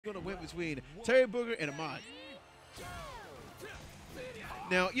going to win between Turry Booger and Amedo.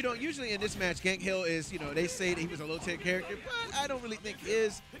 Now, you know, usually in this match, Gank Hill is, you know, they say that he was a low-tier character, but I don't really think he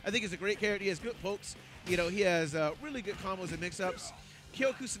is. I think he's a great character. He has good pokes. You know, he has really good combos and mix-ups.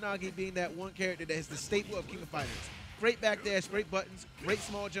 KOFXIV being that one character that is the staple of King of Fighters. Great backdash, great buttons, great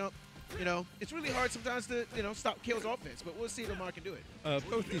small jump. You know, it's really hard sometimes to, you know, stop Kill's offense, but we'll see if Amedo can do it.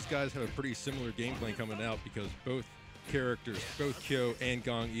 Both these guys have a pretty similar game plan coming out because both characters, both Kyo and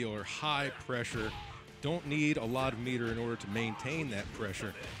Gang Il, are high pressure, don't need a lot of meter in order to maintain that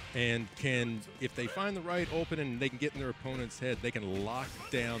pressure, and can, if they find the right opening and they can get in their opponent's head, they can lock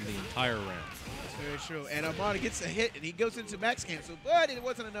down the entire round. That's very true. And Amedo gets a hit, and he goes into max cancel, but it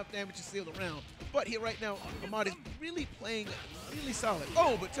wasn't enough damage to seal the round. But here right now, Amedo is really playing really solid.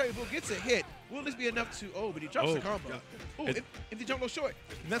 Oh, but Turry Booger gets a hit. Will this be enough to, oh, but he drops the combo. Oh, if the jump goes short.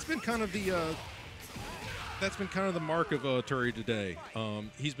 And that's been kind of the, mark of Turry today.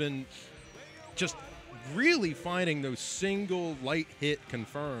 He's been just really finding those single light hit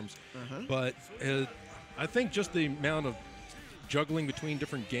confirms, but I think just the amount of juggling between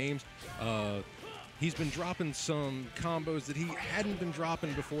different games, he's been dropping some combos that he hadn't been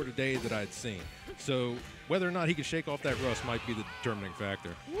dropping before today that I'd seen. So whether or not he can shake off that rust might be the determining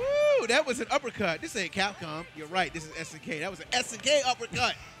factor. Woo! That was an uppercut. This ain't Capcom. You're right. This is SNK. That was an SNK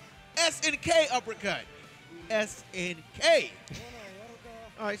uppercut. SNK uppercut. SNK.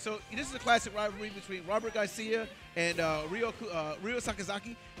 All right, so this is a classic rivalry between Robert Garcia and Ryo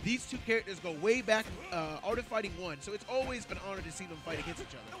Sakazaki. These two characters go way back, Art of Fighting 1, so it's always an honor to see them fight against each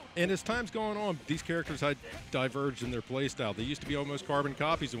other. And as time's going on, these characters had diverged in their playstyle. They used to be almost carbon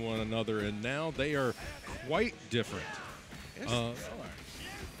copies of one another, and now they are quite different.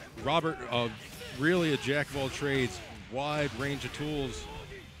 Robert, really a jack of all trades, wide range of tools,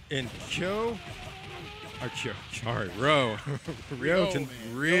 and Kyo. Sorry, Ryo can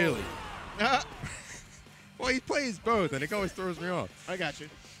really. Well, he plays both, and it always throws me off. I got you.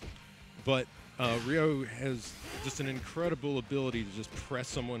 But Ryo has just an incredible ability to just press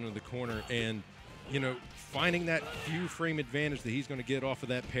someone in the corner, and, you know, finding that few frame advantage that he's going to get off of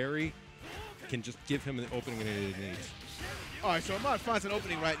that parry can just give him the opening that he needs. All right, so Amedo finds an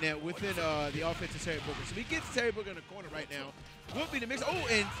opening right now within the offense of Turry Booger. So he gets Turry Booger in the corner right now. Will be the mix. Oh,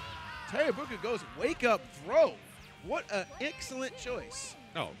 and Turry Booger goes wake up throw. What an excellent choice.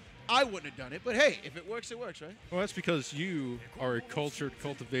 Oh. I wouldn't have done it, but hey, if it works, right? Well, that's because you are a cultured,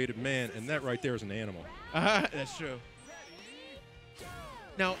 cultivated man, and that right there is an animal. That's true.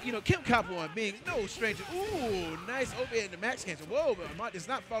 Now, you know, Kim Kapuan being no stranger. Ooh, nice overhead in the max cancel. Whoa, but Amedo does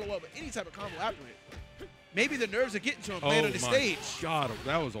not follow up with any type of combo after it. Maybe the nerves are getting to him playing on the stage. God,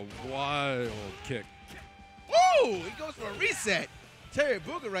 that was a wild kick. Woo! He goes for a reset. Turry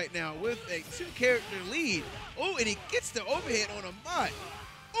Booger right now with a two-character lead. Oh, and he gets the overhead on Amedo.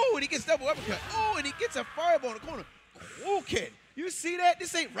 Oh, and he gets double uppercut. Oh, and he gets a fireball in the corner. Woo, kid. You see that?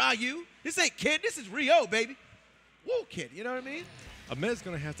 This ain't Ryu. This ain't Kid. This is Ryo, baby. Woo, kid. You know what I mean? Ahmed's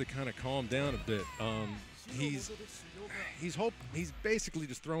going to have to kind of calm down a bit. He's basically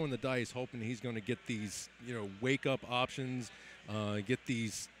just throwing the dice, hoping he's going to get these, you know, wake-up options, get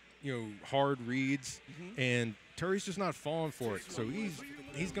these, you know, hard reads, and Turry's just not falling for it. So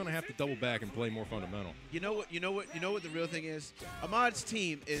he's going to have to double back and play more fundamental. You know what the real thing is? Amedo's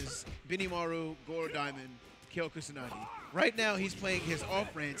team is Benimaru, Goro Diamond, KOFXIV. Right now he's playing his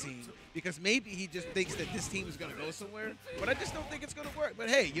off-brand team because maybe he just thinks that this team is going to go somewhere, but I just don't think it's going to work. But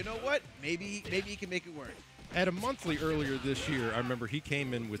hey, you know what? Maybe he can make it work. At a monthly earlier this year, I remember he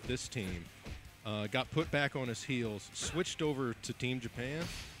came in with this team, got put back on his heels, switched over to Team Japan,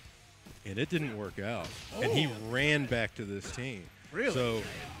 and it didn't work out. Oh. And he ran back to this team. Really? So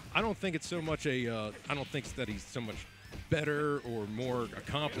I don't think it's so much I don't think that he's so much better or more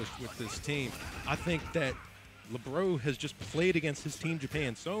accomplished with this team. I think that LeBro has just played against his Team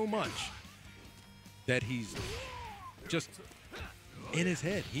Japan so much that he's just in his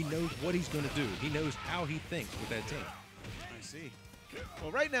head. He knows what he's going to do. He knows how he thinks with that team. I see.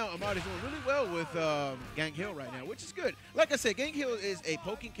 Well, right now, Amedo is doing really well with Gang Hill right now, which is good. Like I said, Gang Hill is a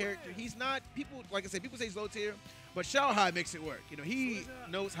poking character. He's not, people say he's low tier, but Shao Hai makes it work. You know, he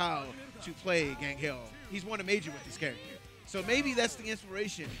knows how to play Gang Hill. He's won a major with this character. So maybe that's the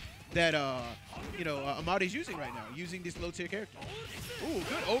inspiration that, you know, Amedo is using right now, using this low tier character. Ooh,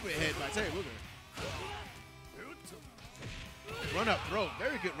 good overhead by Turry Booger. Run-up throw.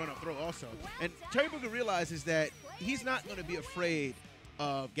 Very good run-up throw also. And Turry Booger realizes that he's not going to be afraid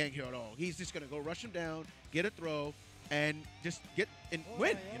of Gang Hill at all. He's just going to go rush him down, get a throw, and just get and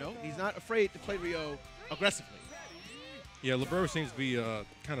win. You know, he's not afraid to play Ryo aggressively. Yeah, LeBro seems to be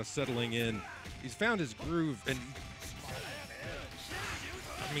kind of settling in. He's found his groove, and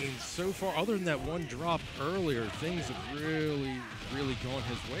I mean, so far, other than that one drop earlier, things have really, really gone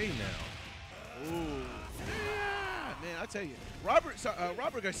his way now. Ooh. Yeah, man, I tell you, Robert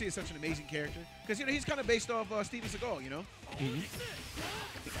Garcia is such an amazing character because he's kind of based off Steven Seagal,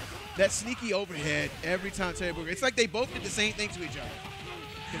 That sneaky overhead every time Turry Booger. It's like they both did the same thing to each other.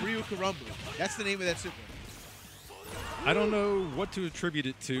 The Ryu Karumbu. That's the name of that super. I don't know what to attribute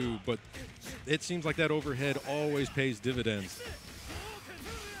it to, but it seems like that overhead always pays dividends.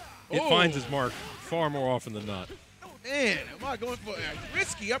 It finds its mark far more often than not. Man, am I going for a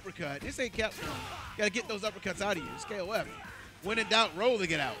risky uppercut? This ain't Capcom. Got to get those uppercuts out of you. It's KOF. When in doubt, roll to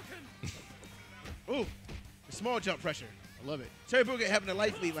get out. Ooh, small jump pressure. I love it. Turry Booger having a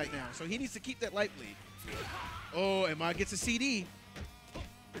life lead right now, so he needs to keep that life lead. Oh, and Ahmad gets a CD.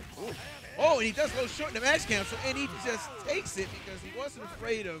 Ooh. Oh, and he does low short in the match cancel, and he just takes it because he wasn't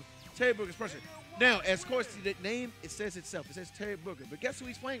afraid of Turry Booger's pressure. Now, as of course, the name, it says itself. It says Turry Booger. But guess who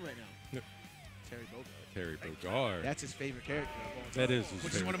he's playing right now? Yep. Turry Booger. Turry Booger. That's his favorite character of all time. That is his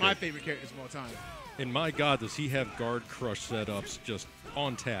Which is one of my favorite characters of all time. And my God, does he have guard crush setups just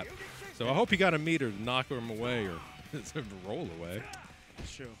on tap. So I hope he got a meter to knock him away or roll away.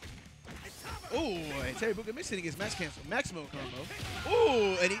 That's true. Oh, and Turry Booger missing his match cancel. Maximo combo.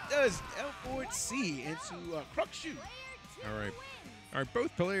 Oh, and he does L4C into Kruk shoot. All right. All right,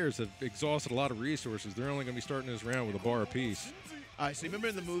 both players have exhausted a lot of resources. They're only going to be starting this round with a bar apiece. All right, so remember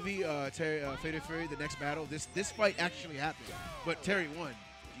in the movie Fatal Fury, the next battle, this fight actually happened, but Terry won.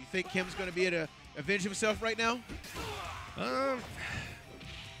 Do you think Kim's going to be able to avenge himself right now?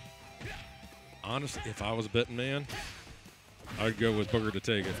 Honestly, if I was a betting man, I'd go with Booger to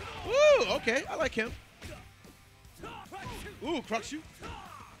take it. Ooh, okay, I like him. Ooh, Kruk shoot.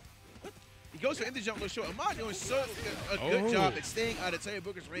 He goes for in the jump low short. Ahmad doing a good job at staying out of Turry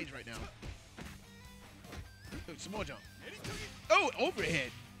Booger's range right now. Ooh, small jump. Oh,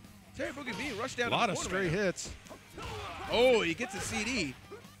 overhead. Turry Booger being rushed down. A lot of stray hits. Oh, he gets a CD.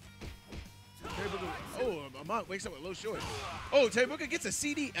 Turry Booger. Oh, Ahmad wakes up with low short. Oh, Turry Booger gets a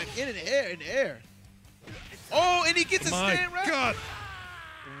CD again in the air. Oh, and he gets a stand right. God.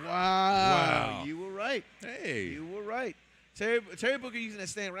 Wow. You were right. Hey. You were right. Turry Booger using that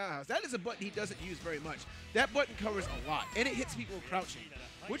stand roundhouse. That is a button he doesn't use very much. That button covers a lot, and it hits people crouching,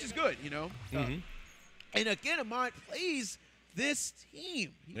 which is good, And again, Ahmad plays this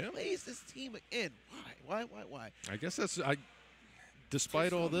team. He plays this team again. Why? I guess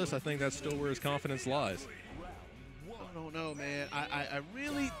despite all this, I think that's still where his confidence lies. I don't know, man. I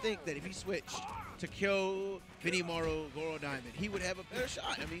really think that if he switched to kill Vinny Morrow, Laurel Diamond, he would have a better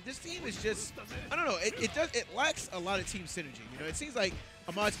shot. I mean, this team is just, I don't know. It lacks a lot of team synergy. It seems like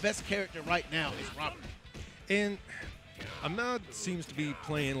Ahmad's best character right now is Robert. And Ahmad seems to be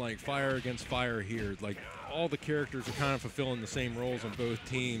playing like fire against fire here. Like all the characters are kind of fulfilling the same roles on both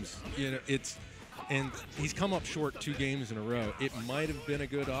teams. And he's come up short 2 games in a row. It might have been a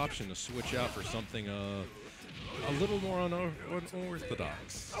good option to switch out for something a little more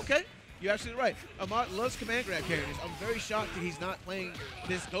unorthodox. Okay, you're absolutely right. Ahmad loves command grab characters. I'm very shocked that he's not playing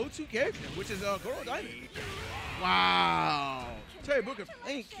this go-to character, which is Laurel Diamond. Wow. Turry Booger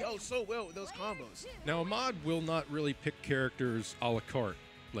playing KO so well with those combos. Now, Ahmad will not really pick characters a la carte.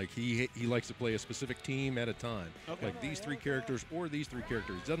 Like, he likes to play a specific team at a time. Okay. Like these 3 characters or these 3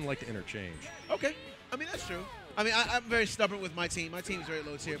 characters. He doesn't like to interchange. Okay. I mean, that's true. I mean, I'm very stubborn with my team. My team is very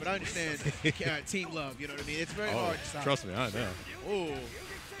low tier, but I understand team love. You know what I mean? It's very hard to stop. Trust me, I know. Oh.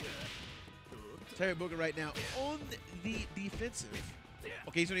 Turry Booger right now on the defensive.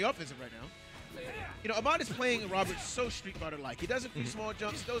 Okay, he's on the offensive right now. Ahmad is playing Robert so Street Fighter-like. He does a few small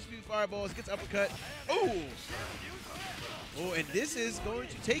jumps, does a few fireballs, gets uppercut. Oh! Oh, and this is going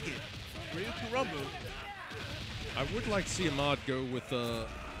to take it. Ryu Karumbu. I would like to see Ahmad go with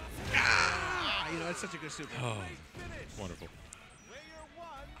that's such a good super. Oh, wonderful.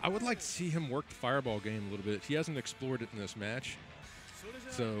 I would like to see him work the fireball game a little bit. He hasn't explored it in this match.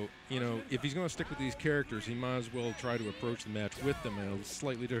 So, if he's going to stick with these characters, he might as well try to approach the match with them in a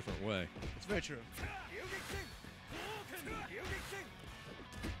slightly different way. It's very true.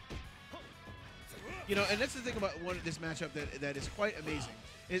 And that's the thing about this matchup that is quite amazing,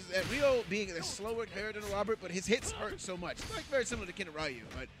 is that Ryo being a slower character than Robert, but his hits hurt so much. It's like very similar to Ken Ryu,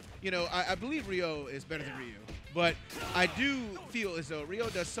 but, I believe Ryo is better than Ryu. But I do feel as though Ryo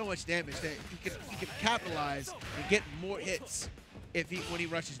does so much damage that he can capitalize and get more hits when he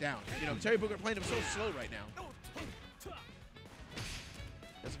rushes down. Turry Booger playing him so slow right now.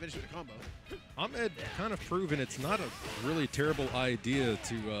 That's a finish with a combo. Ahmed kind of proven it's not a really terrible idea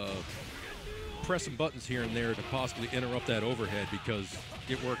to press some buttons here and there to possibly interrupt that overhead, because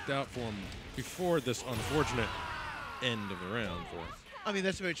it worked out for him before this unfortunate end of the round for him. I mean,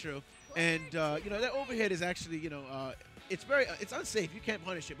 that's very true. And, you know, that overhead is actually, you know, it's unsafe. You can't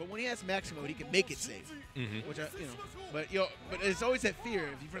punish it. But when he has max mode, he can make it safe. Which, you know, but it's always that fear.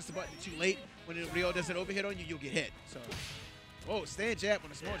 If you press the button too late, when Rio does an overhead on you, you'll get hit. So, oh, stand jab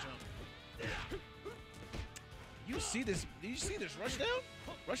on a small jump. You see this? Did you see this rush down?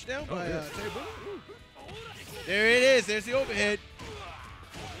 Rush down by Turry Booger. There it is. There's the overhead.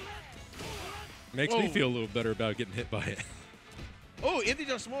 Makes me feel a little better about getting hit by it. Oh, empty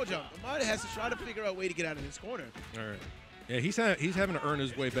jump, small jump. Amedo has to try to figure out a way to get out of this corner. All right. Yeah, he's having to earn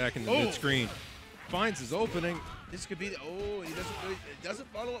his way back in the mid-screen. Finds his opening. This could be the, he doesn't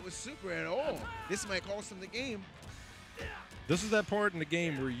follow up with super at all. This might cost him the game. This is that part in the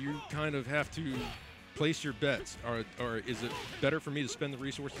game where you kind of have to place your bets. Or is it better for me to spend the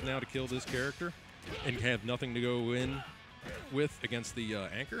resources now to kill this character and have nothing to go in with against the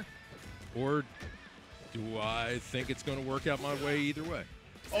anchor? Or do I think it's going to work out my way either way?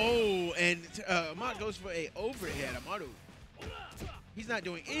 Oh, and Amedo goes for a overhead. Amedo, he's not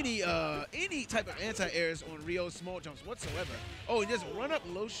doing any type of anti-airs on Rio's small jumps whatsoever. Oh, he just run up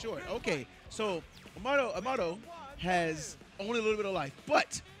low short. Okay, so Amedo has only a little bit of life,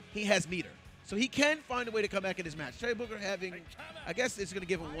 but he has meter. So he can find a way to come back in his match. Turry Booger having, I guess it's going to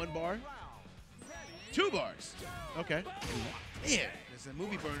give him 1 bar. 2 bars. Okay. Yeah, it's a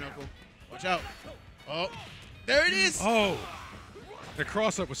movie burn knuckle. Watch out. Oh, there it is. Oh, the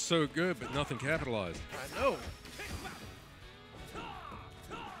cross-up was so good, but nothing capitalized. I know.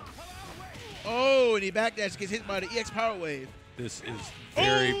 Oh, and he backdash gets hit by the EX Power Wave. This is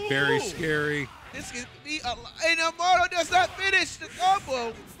very, very scary. This could be and Amedo does not finish the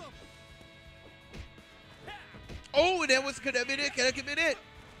combo. Oh, and that could have been it. Could have been it.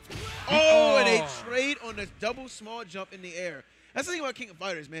 Oh, and they trade on the double small jump in the air. That's the thing about King of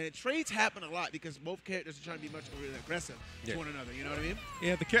Fighters, man. Trades happen a lot because both characters are trying to be much more aggressive to one another. You know what I mean?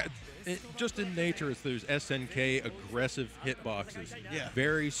 Yeah, just in nature, it's those SNK aggressive hitboxes. Yeah.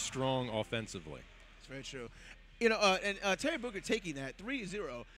 Very strong offensively. It's very true. You know, and Turry Booger taking that 3-0.